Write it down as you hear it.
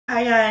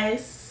Hi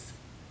guys,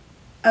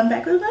 I'm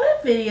back with another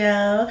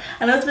video.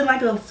 I know it's been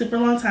like a super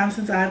long time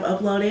since I've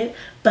uploaded,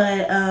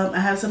 but I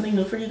have something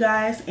new for you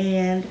guys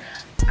and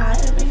I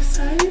am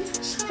excited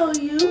to show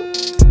you.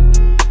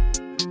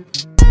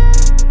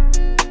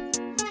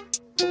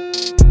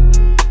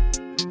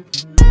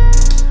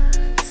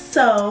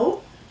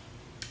 So,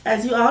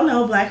 as you all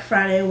know, Black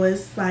Friday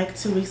was like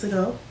 2 weeks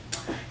ago,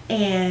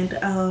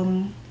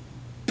 and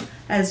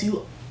as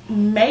you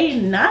may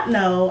not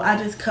know,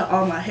 I just cut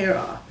all my hair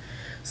off.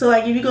 So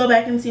like if you go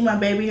back and see my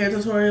baby hair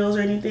tutorials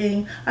or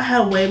anything, I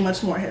have way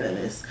much more hair than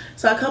this.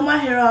 So I cut my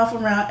hair off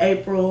around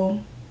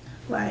April,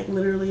 like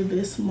literally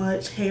this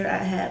much hair I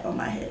had on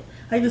my head,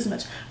 like this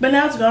much. But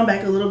now it's grown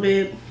back a little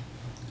bit.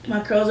 My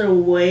curls are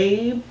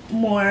way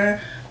more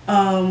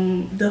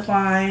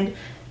defined.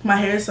 My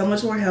hair is so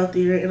much more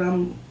healthier and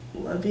I'm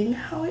loving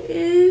how it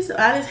is.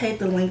 I just hate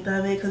the length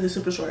of it because it's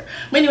super short.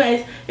 But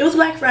anyways, it was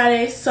Black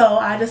Friday, so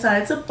I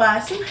decided to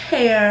buy some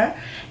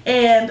hair.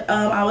 And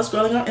I was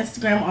scrolling on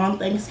Instagram on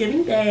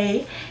Thanksgiving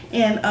Day,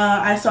 and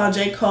I saw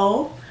J.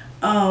 Cole,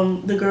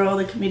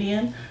 the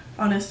comedian,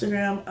 on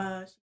Instagram.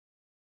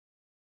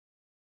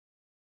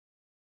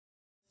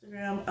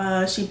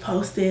 She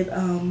posted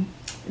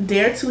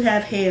Dare to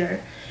Have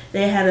Hair.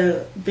 They had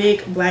a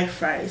big Black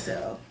Friday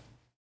sale.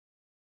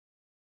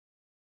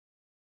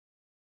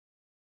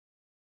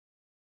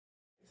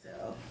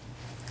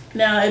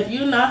 Now, if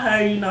you know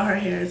her, you know her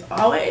hair is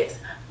always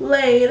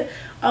laid,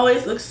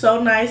 always looks so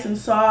nice and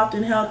soft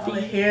and healthy. The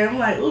hair, I'm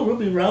like, ooh,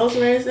 Ruby Rose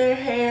wears their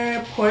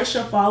hair.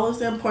 Portia follows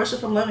them. Portia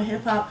from Love and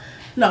Hip Hop.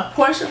 No,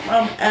 Portia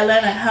from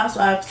Atlanta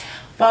Housewives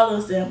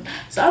follows them.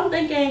 So I'm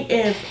thinking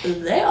if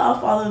they all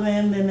follow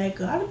them, then they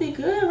gotta be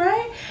good,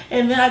 right?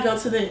 And then I go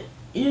to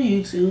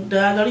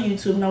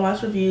YouTube and I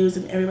watch reviews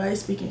and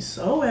everybody's speaking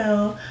so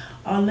well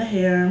on the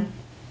hair.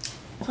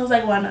 So I was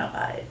like, why not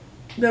buy it?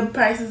 The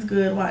price is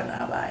good, why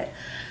not buy it?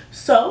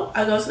 So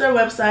I go to their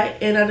website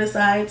and I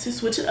decide to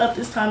switch it up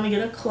this time and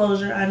get a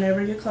closure. I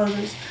never get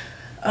closures.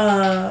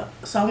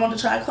 So I want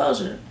to try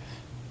closure.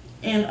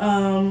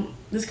 And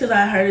just because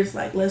I heard it's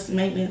like less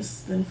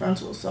maintenance than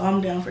frontal, so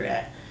I'm down for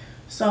that.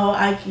 So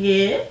I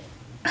get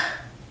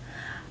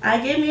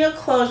me a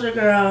closure,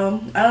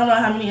 girl. I don't know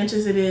how many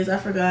inches it is. I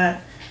forgot.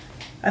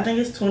 I think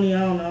it's 20. I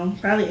don't know.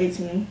 Probably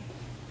 18.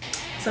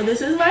 So this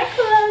is my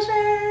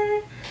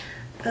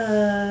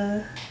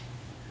closure.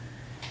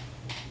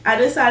 I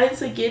decided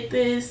to get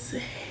this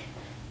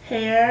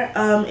hair.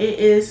 It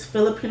is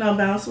Filipino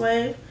bounce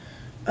wave.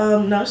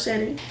 No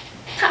shedding.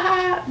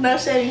 No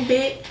shedding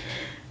bit.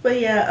 But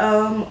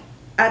yeah,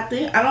 I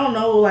don't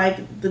know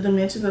like the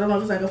dimensions. I don't know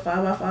if it's like a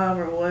 5x5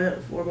 or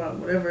what, 4x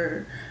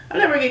whatever. I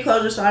never get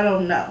closure, so I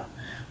don't know.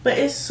 But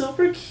it's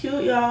super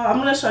cute, y'all. I'm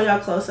gonna show y'all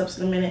close-ups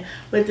in a minute.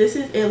 But this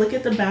is it. Look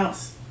at the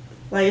bounce.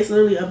 Like it's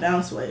literally a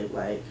bounce wave.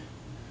 Like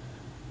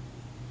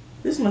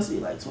this must be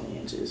like 20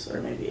 inches or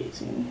maybe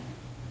 18.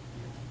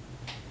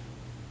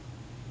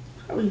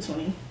 Probably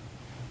 20.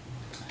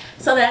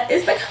 So that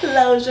is the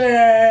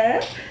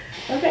closure.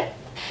 Okay.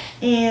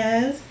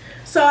 And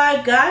so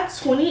I got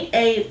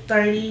 28,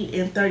 30,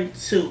 and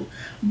 32.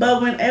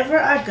 But whenever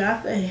I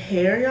got the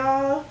hair,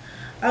 y'all,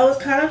 I was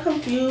kind of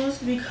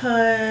confused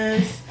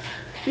because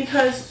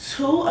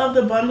two of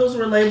the bundles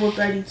were labeled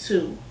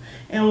 32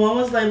 and one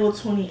was labeled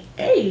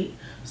 28.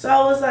 So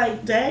I was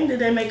like, dang, did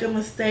they make a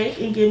mistake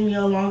and give me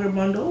a longer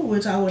bundle,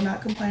 which I would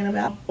not complain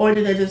about, or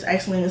did they just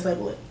actually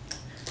mislabel it?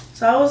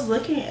 So I was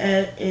looking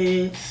at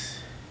it,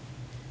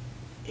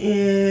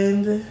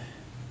 and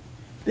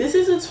this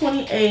is a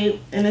 28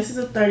 and this is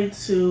a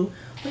 32.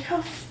 Look how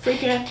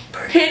freaking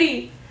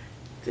pretty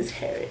this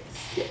hair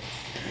is. Yes,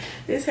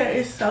 this hair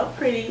is so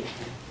pretty.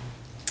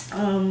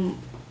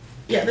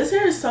 Yeah, this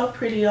hair is so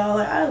pretty, y'all.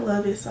 Like I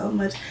love it so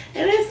much,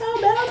 and it's so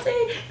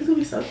bouncy. It's gonna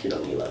be so cute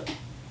on me. Look,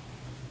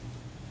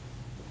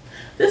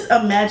 just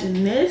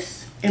imagine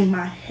this in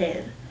my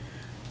head.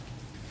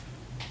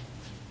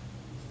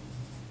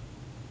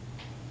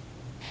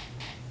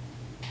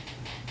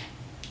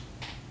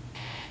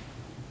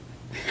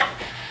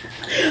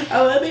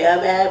 I would be a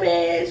bad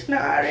bitch. No,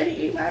 I already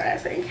eat my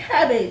rice and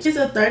cabbage. It's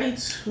a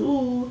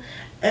 32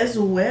 as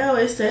well.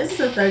 It says it's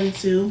a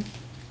 32.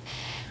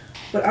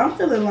 But I'm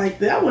feeling like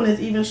that one is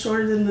even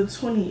shorter than the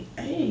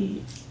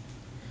 28.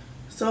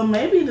 So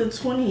maybe the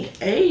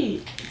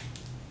 28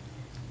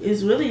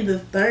 is really the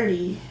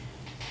 30.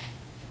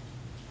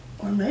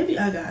 Or maybe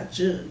I got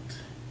jugged.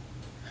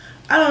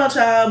 I don't know,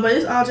 child, but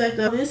it's all jacked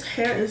up. This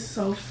hair is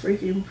so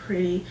freaking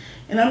pretty.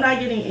 And I'm not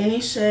getting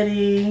any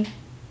shedding.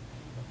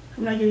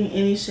 I'm not getting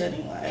any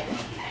shedding, like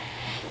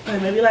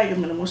maybe like a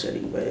minimal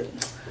shedding, but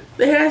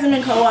the hair hasn't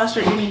been co-washed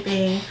or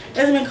anything. It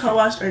hasn't been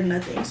co-washed or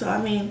nothing. So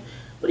I mean,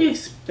 what do you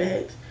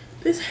expect?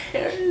 This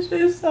hair is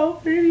just so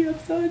pretty. I'm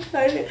so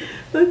excited.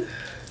 Look.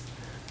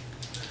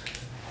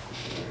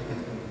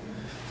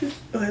 Okay,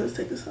 let's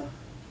take this off.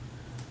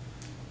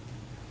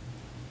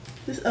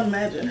 Just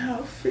imagine how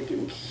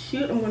freaking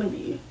cute I'm gonna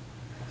be.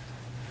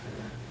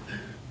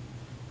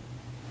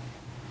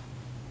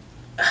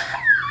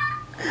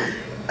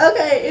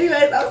 Okay,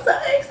 anyways, I'm so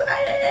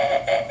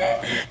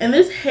excited. And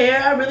this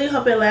hair, I really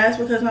hope it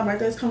lasts because my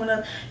birthday is coming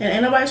up and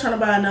ain't nobody trying to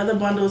buy another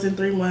bundles in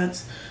 3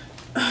 months.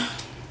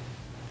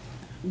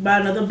 Buy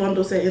another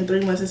bundle set in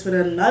 3 months and spend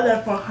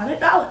another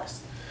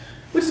 $400,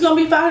 which is gonna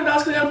be $500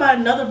 because I gotta buy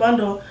another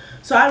bundle.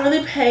 So I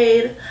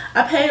paid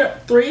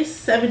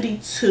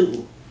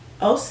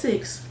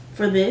 $372.06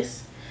 for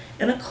this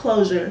and a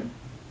closure.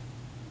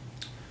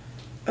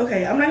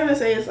 Okay, I'm not gonna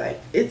say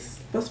it's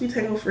supposed to be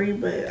tangle free,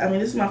 but I mean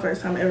this is my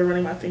first time ever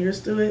running my fingers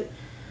through it,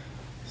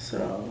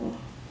 so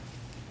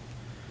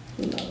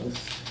who knows.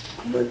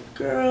 But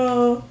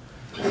girl,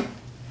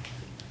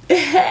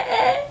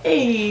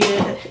 hey,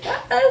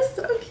 that's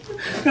so cute.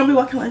 I'm gonna be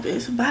walking like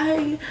this.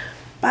 Bye,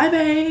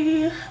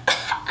 babe.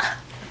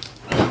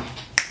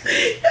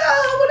 Yeah,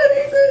 I'm gonna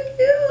be so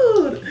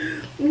cute.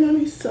 I'm gonna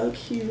be so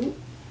cute.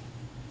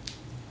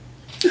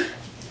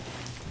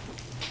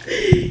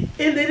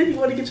 And then if you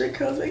want to get your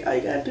curls back, all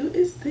you gotta do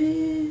is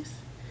this.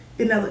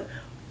 And now look,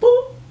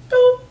 boop,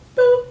 boop,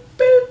 boop,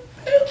 boop,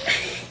 boop.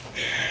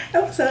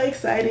 I'm so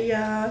excited,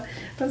 y'all.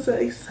 I'm so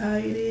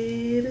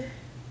excited.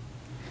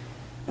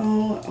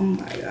 Oh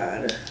my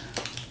god.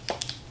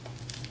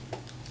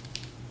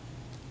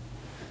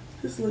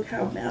 Just look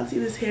how bouncy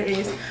this hair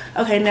is.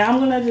 Okay, now I'm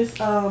gonna just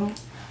I'm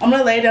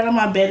gonna lay down on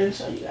my bed and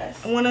show you guys.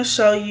 I wanna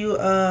show you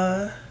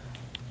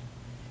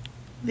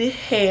the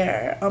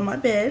hair on my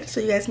bed so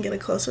you guys can get a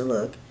closer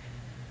look.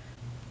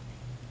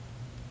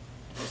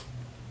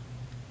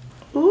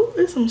 Ooh,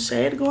 there's some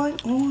shade going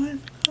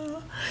on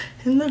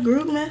in the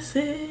group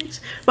message.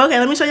 But okay,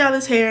 let me show y'all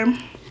this hair.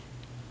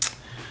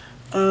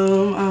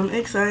 I'm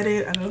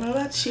excited. I don't know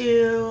about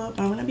you,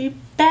 but I'm gonna be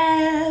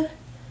bad.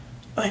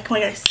 Okay, come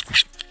on guys.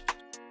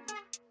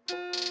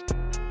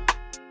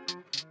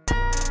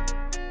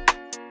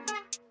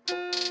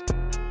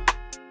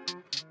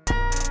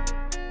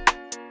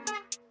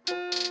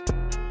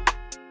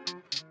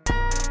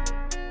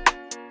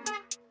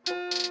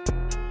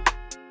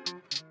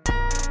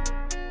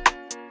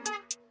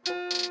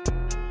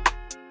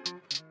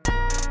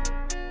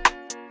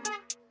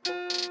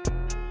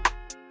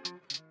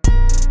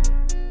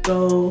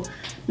 So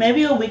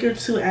maybe a week or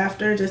 2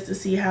 after, just to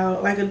see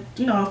how, like a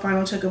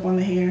final checkup on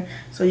the hair,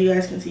 so you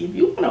guys can see if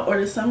you want to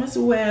order some as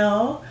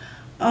well.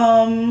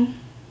 And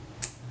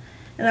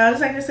I would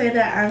just like to say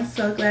that I'm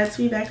so glad to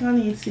be back on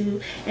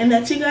YouTube and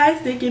that you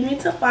guys did get me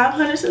to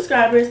 500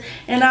 subscribers,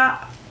 and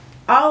I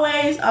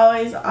always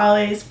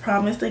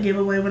promise to give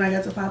away when I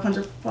got to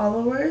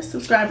 500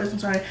 subscribers, I'm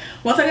sorry.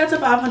 Once I got to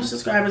 500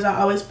 subscribers, I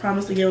always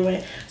promise to give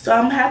away. So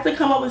I'm gonna have to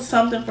come up with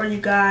something for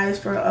you guys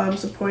for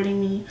supporting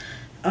me,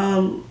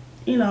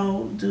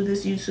 do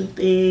this YouTube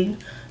thing.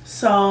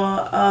 So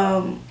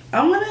I'm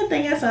gonna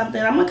think of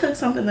something. I'm gonna cook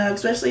something up,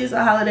 especially it's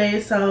a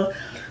holiday, so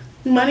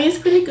money is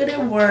pretty good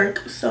at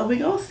work. So we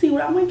gonna see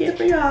what I'm gonna get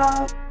for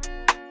y'all.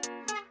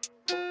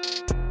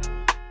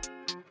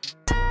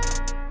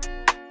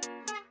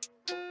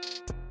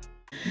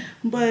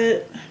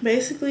 But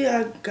basically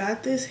I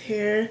got this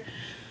hair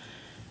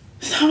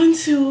sewn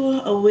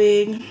into a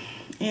wig,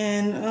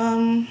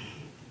 and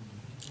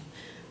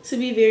to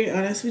be very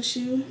honest with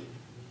you,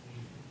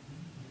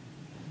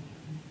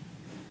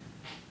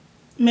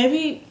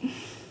 maybe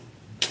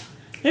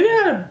I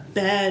got a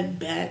bad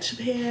batch of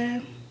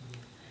hair.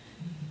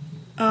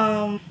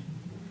 I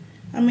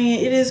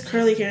mean, it is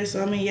curly hair,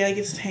 so I mean, yeah, it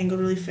gets tangled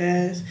really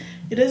fast.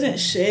 It doesn't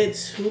shed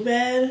too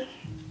bad,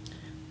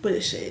 but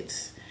it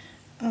sheds.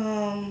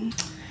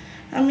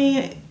 I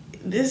mean,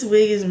 this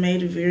wig is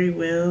made very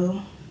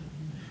well.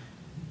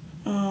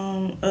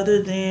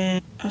 Other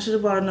than, I should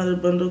have bought another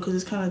bundle because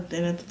it's kind of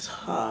thin at the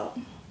top.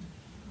 I'm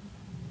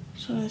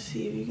trying to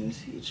see if you can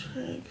see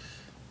tracks.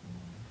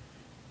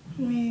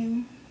 I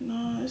mean,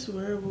 no, it's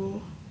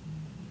wearable.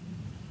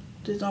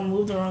 Just don't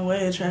move the wrong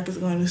way, the track is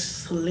going to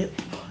slip.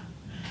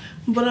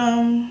 But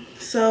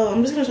so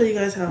I'm just gonna show you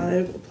guys how I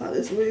apply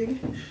this wig.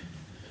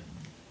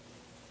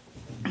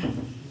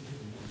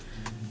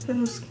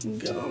 I'm just gonna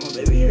get all my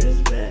baby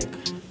hairs back.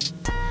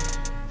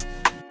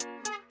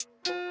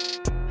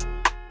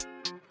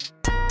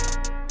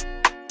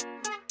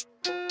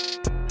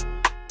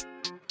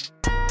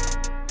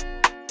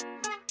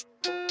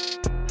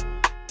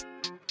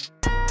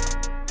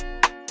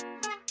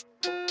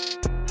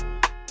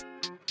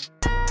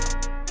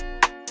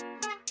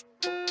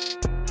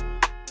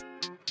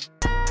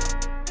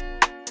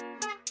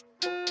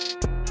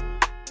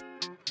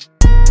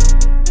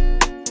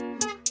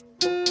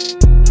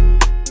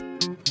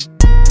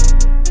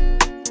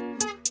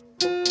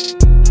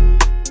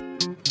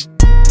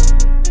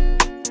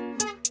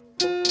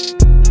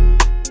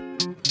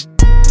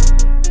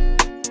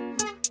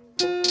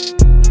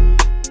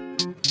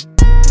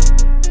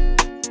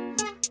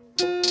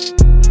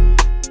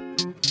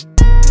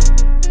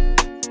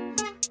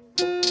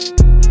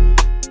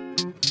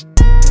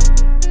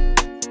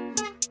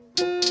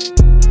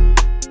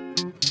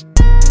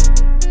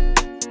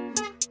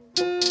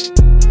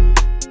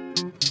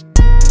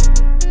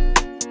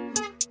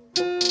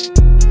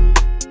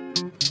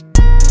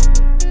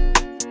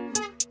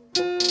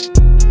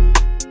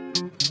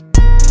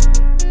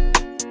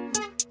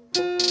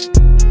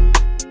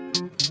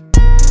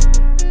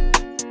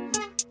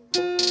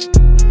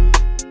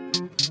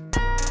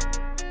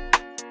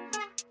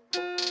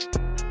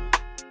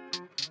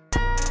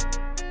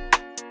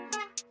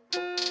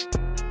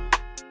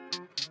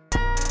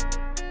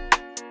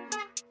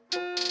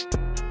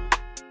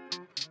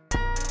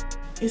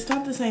 it's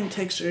not the same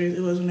texture as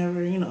it was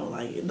whenever, you know,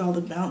 like all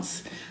the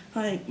bounce,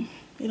 like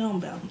it don't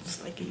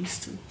bounce like it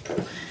used to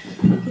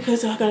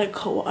because I got it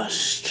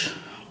co-washed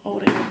or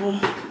whatever.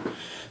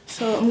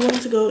 So I'm going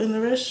to go in the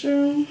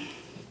restroom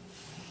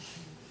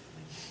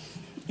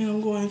and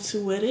I'm going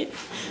to wet it.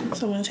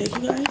 So I'm going to take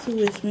you guys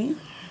with me.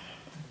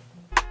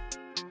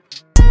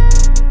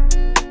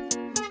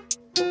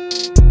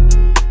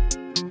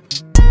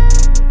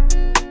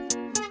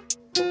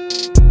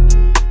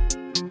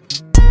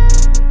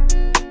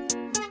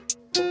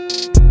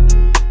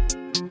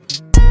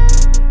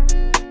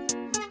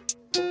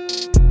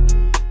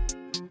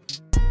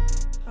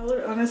 I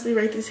would honestly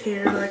rate this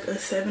hair like a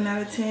 7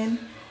 out of 10.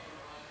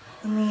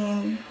 I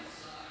mean,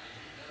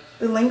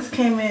 the links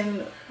came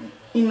in,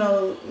 you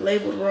know,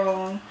 labeled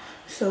wrong,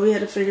 so we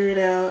had to figure it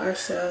out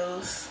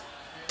ourselves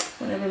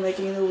whenever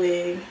making the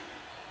wig.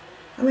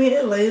 I mean,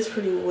 it lays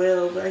pretty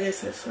well, but I guess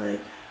that's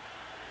like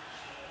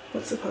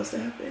what's supposed to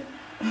happen.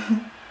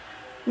 I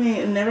mean,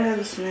 it never has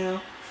a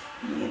smell.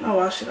 I mean, I'll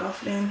wash it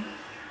off then.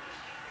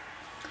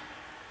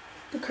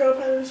 The curl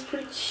pattern is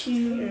pretty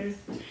cute.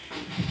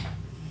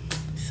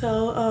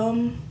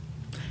 So,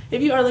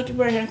 if you are looking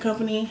for a hair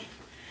company,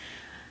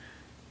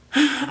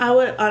 I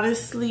would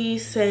honestly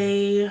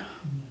say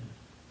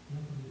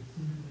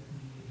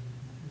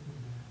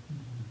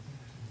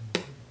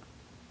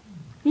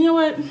you know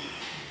what?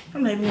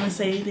 I'm not even gonna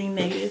say anything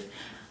negative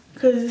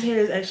because this hair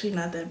is actually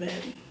not that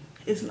bad.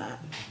 It's not.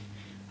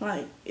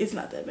 Like, it's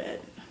not that bad.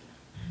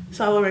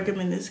 So I would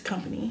recommend this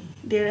company,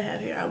 Dare to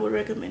Have Hair. I would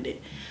recommend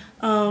it.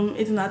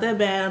 It's not that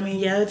bad. I mean,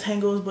 yeah, it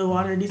tangles, but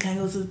water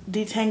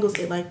detangles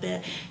it like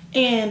that.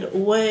 And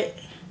what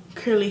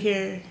curly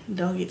hair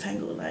don't get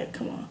tangled? Like,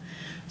 come on.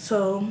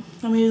 So,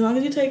 I mean, as long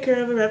as you take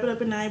care of it, wrap it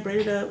up at night,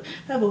 braid it up.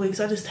 I have a wig,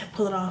 so I just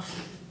pull it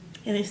off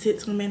and it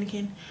sits on the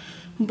mannequin.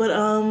 But,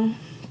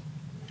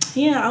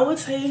 yeah, I would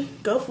say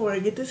go for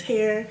it. Get this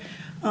hair.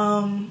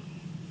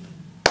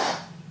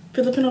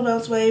 Filipino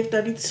bounce wave,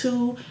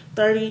 32,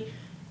 30,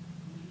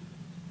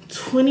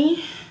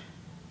 20,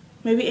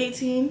 maybe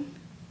 18.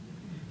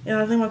 And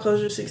I think my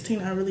closure is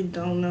 16. I really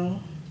don't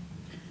know.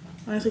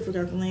 I honestly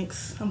forgot the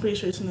links. I'm pretty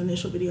sure it's in the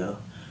initial video.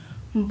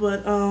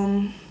 But,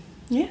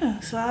 yeah,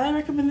 so I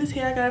recommend this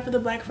hair. I got it for the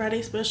Black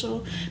Friday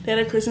special. They had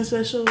a Christmas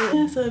special.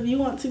 Yeah, so if you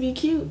want to be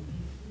cute,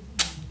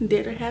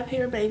 dare to have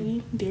hair,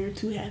 baby. Dare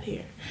to have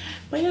hair.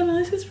 But yeah, no,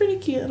 this is pretty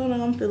cute. I don't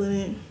know, I'm feeling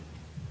it.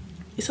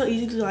 It's so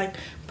easy to like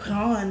put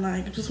on.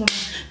 Like, I just want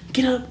to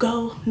get up,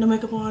 go, no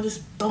makeup on,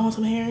 just throw on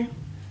some hair.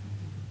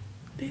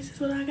 This is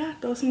what I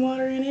got. Throw some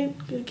water in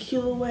it. Get a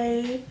cute little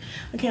wave.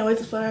 I can't wait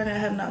to flat iron it. I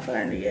have not flat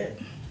ironed it yet.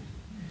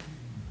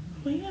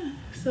 But yeah,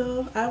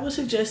 so I would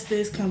suggest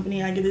this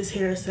company. I give this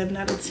hair a 7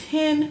 out of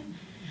 10.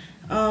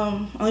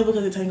 Only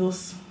because it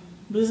tangles.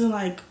 But it doesn't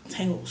like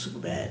tangle super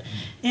bad.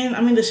 And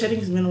I mean, the shedding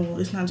is minimal.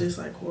 It's not just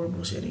like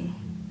horrible shedding.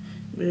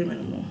 Very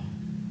minimal.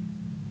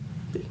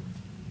 But,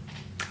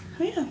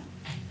 oh yeah.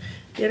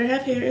 Dare to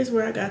Have Hair is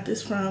where I got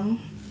this from.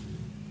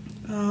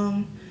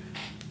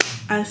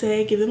 I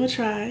say give them a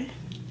try.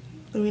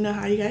 Let me know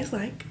how you guys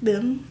like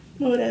them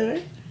or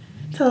whatever.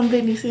 Tell them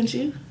Brittany sent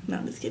you. No,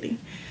 I'm just kidding.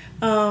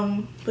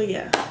 But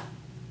yeah.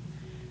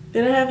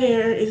 Dare to Have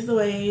Hair is the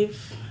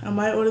wave. I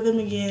might order them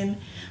again.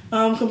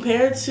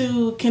 Compared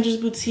to Kendra's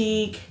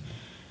Boutique,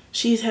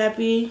 She's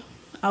Happy,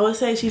 I would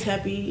say She's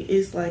Happy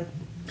is like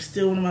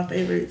still one of my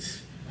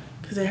favorites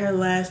because their hair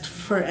lasts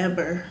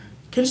forever.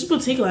 Kendra's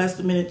Boutique lasts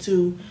a minute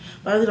too,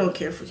 but I really don't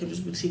care for Kendra's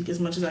Boutique as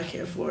much as I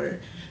care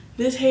for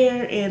this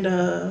hair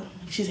and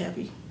She's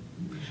Happy.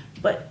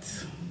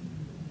 But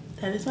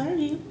that is my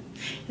review.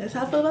 That's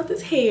how I feel about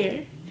this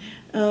hair.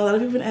 A lot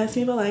of people ask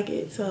me if I like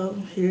it, so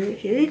here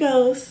it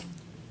goes.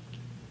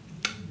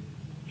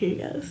 Here it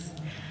goes.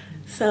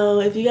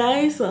 So if you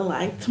guys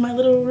liked my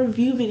little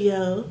review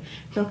video,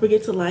 don't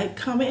forget to like,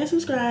 comment, and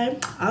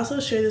subscribe. Also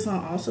share this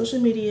on all social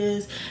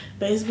medias,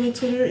 Facebook,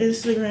 Twitter,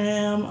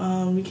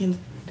 Instagram. You can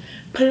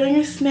put it on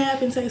your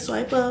Snap and say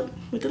swipe up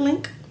with the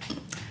link.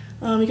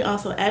 You can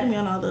also add me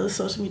on all those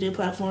social media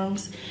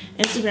platforms.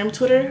 Instagram,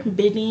 Twitter,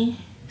 Brittany,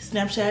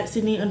 Snapchat,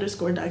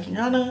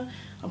 Sydney_Dakiana.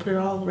 I'll put it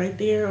all right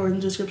there or in the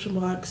description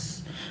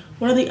box.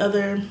 One or the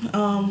other.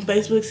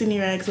 Facebook, Sydney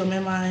Rex. I'm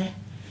at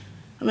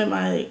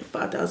my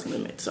 5,000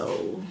 limit,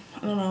 so I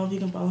don't know if you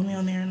can follow me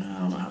on there. And I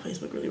don't know how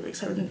Facebook really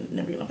works. I've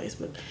never been on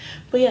Facebook.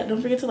 But yeah,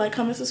 don't forget to like,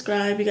 comment,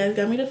 subscribe. You guys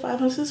got me to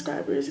 500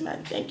 subscribers, and I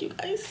thank you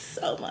guys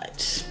so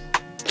much.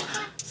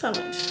 So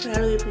much. I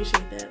really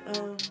appreciate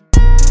that.